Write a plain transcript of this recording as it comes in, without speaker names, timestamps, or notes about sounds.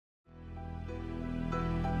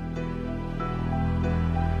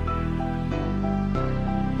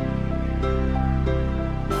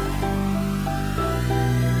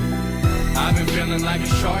feeling like a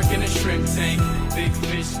shark in a shrimp tank. Big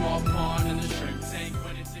fish, small pond in the shrimp tank.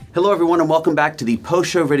 Hello everyone and welcome back to the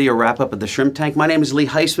post-show video wrap-up of the Shrimp Tank. My name is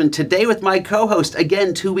Lakeysha Hallmon. Today with my co-host,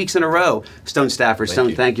 again, 2 weeks in a row, Stone Stafford.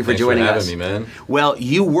 Stone, thank you for joining us. Thanks for having me, man. Well,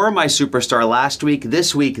 you were my superstar last week.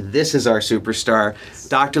 This week, this is our superstar,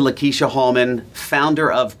 Dr. Lakeysha Hallmon,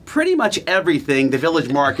 founder of pretty much everything, The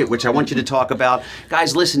Village Market, which I want you to talk about.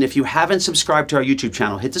 Guys, listen, if you haven't subscribed to our YouTube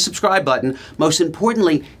channel, hit the subscribe button. Most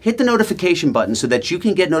importantly, hit the notification button so that you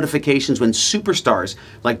can get notifications when superstars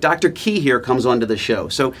like Dr. Key here comes onto the show.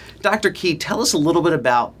 So, Dr. Key, tell us a little bit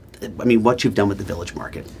about, what you've done with the Village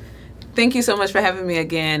Market. Thank you so much for having me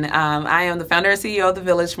again. I am the founder and CEO of the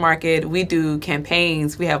Village Market. We do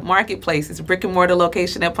campaigns. We have marketplaces, a brick and mortar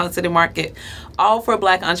location at Punk City Market, all for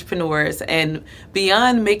Black entrepreneurs. And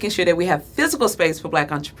beyond making sure that we have physical space for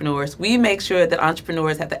Black entrepreneurs, we make sure that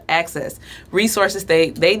entrepreneurs have the access, resources they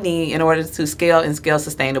need in order to scale and scale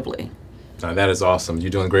sustainably. That is awesome. You're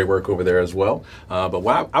doing great work over there as well. But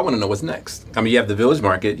I want to know what's next. I mean, you have the Village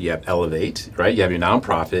Market, you have Elevate, right? You have your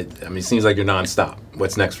nonprofit. I mean, it seems like you're nonstop.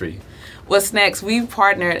 What's next for you? What's next? We've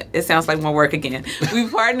partnered, it sounds like more work again.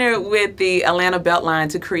 We've partnered with the Atlanta Beltline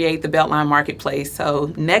to create the Beltline Marketplace.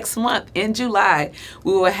 So next month in July,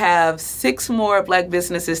 we will have 6 more Black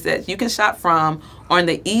businesses that you can shop from on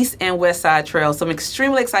the East and West Side Trail. So I'm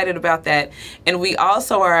extremely excited about that. And we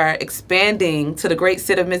also are expanding to the great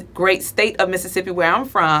state of Mississippi, where I'm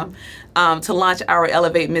from, to launch our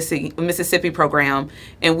Elevate Mississippi program.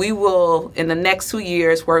 And we will, in the next 2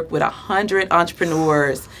 years, work with 100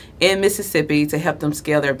 entrepreneurs in Mississippi to help them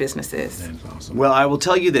scale their businesses. That's awesome. Well, I will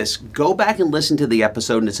tell you this. Go back and listen to the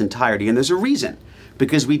episode in its entirety. And there's a reason.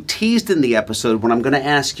 Because we teased in the episode what I'm going to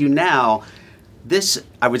ask you now. This,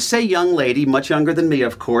 I would say young lady, much younger than me,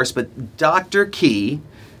 of course, but Dr. Key,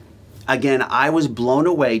 again, I was blown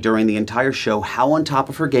away during the entire show how on top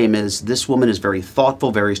of her game is. This woman is very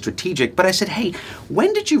thoughtful, very strategic. But I said, hey,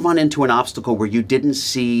 when did you run into an obstacle where you didn't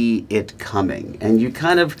see it coming? And you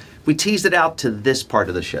we teased it out to this part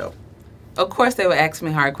of the show. Of course, they would ask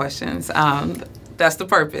me hard questions. That's the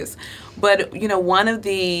purpose. But, one of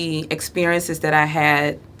the experiences that I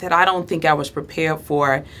had that I don't think I was prepared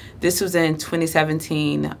for, this was in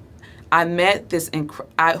 2017. I met this,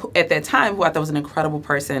 at that time, who I thought was an incredible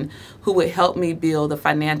person who would help me build the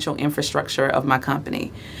financial infrastructure of my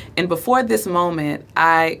company. And before this moment,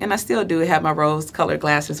 I still do have my rose-colored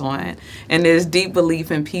glasses on, and there's deep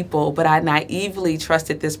belief in people, but I naively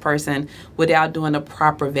trusted this person without doing the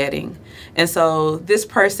proper vetting. And so this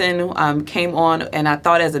person came on, and I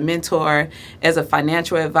thought as a mentor, as a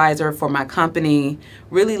financial advisor for my company,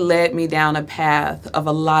 really led me down a path of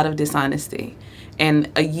a lot of dishonesty.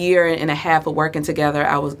 And a year and a half of working together,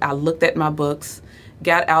 I looked at my books,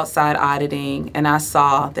 got outside auditing, and I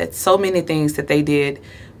saw that so many things that they did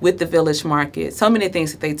with the Village Market, so many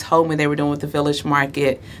things that they told me they were doing with the Village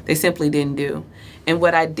Market, they simply didn't do. And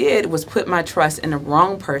what I did was put my trust in the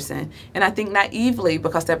wrong person, and I think naively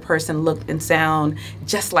because that person looked and sounded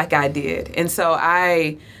just like I did. And so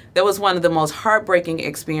that was one of the most heartbreaking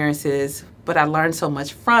experiences, but I learned so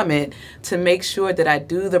much from it to make sure that I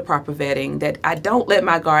do the proper vetting, that I don't let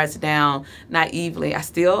my guards down naively. I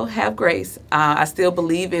still have grace. I still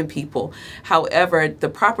believe in people. However, the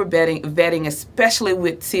proper vetting, especially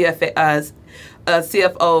with CFOs,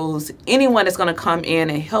 anyone that's going to come in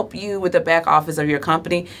and help you with the back office of your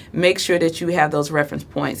company, make sure that you have those reference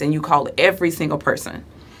points and you call every single person.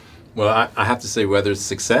 Well, I have to say, whether it's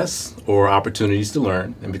success or opportunities to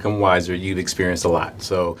learn and become wiser, you've experienced a lot.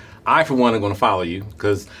 So I, for one, am going to follow you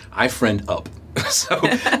because I friend up. So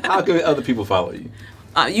how can other people follow you?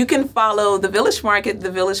 You can follow The Village Market,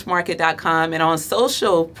 thevillagemarket.com, and on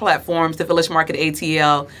social platforms, The Village Market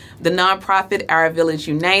ATL, the nonprofit Our Village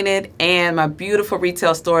United, and my beautiful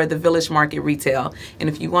retail store, The Village Market Retail. And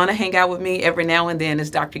if you want to hang out with me every now and then, it's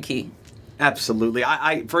Dr. Key. Absolutely.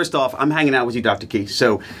 First off, I'm hanging out with you, Dr. Key,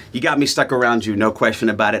 so you got me stuck around you, no question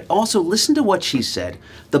about it. Also, listen to what she said.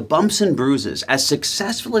 The bumps and bruises. As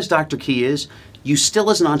successful as Dr. Key is, you still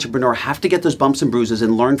as an entrepreneur have to get those bumps and bruises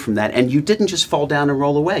and learn from that. And you didn't just fall down and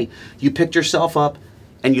roll away. You picked yourself up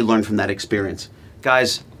and you learned from that experience.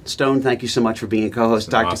 Guys, Stone, thank you so much for being a co-host.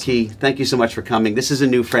 Dr. Awesome. Key, thank you so much for coming. This is a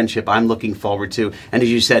new friendship I'm looking forward to. And as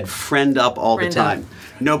you said, friend up all the time.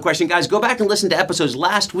 No question. Guys, go back and listen to episodes.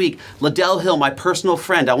 Last week, Liddell Hill, my personal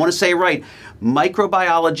friend, I want to say it right,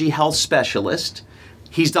 microbiology health specialist.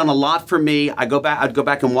 He's done a lot for me. I'd go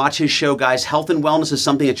back and watch his show, guys. Health and wellness is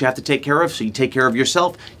something that you have to take care of. So you take care of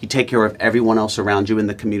yourself, you take care of everyone else around you in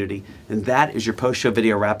the community. And that is your post-show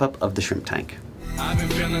video wrap-up of the Shrimp Tank. I've been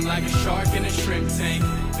feeling like a shark in a shrimp tank.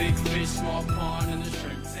 Big fish, small pond in the shrimp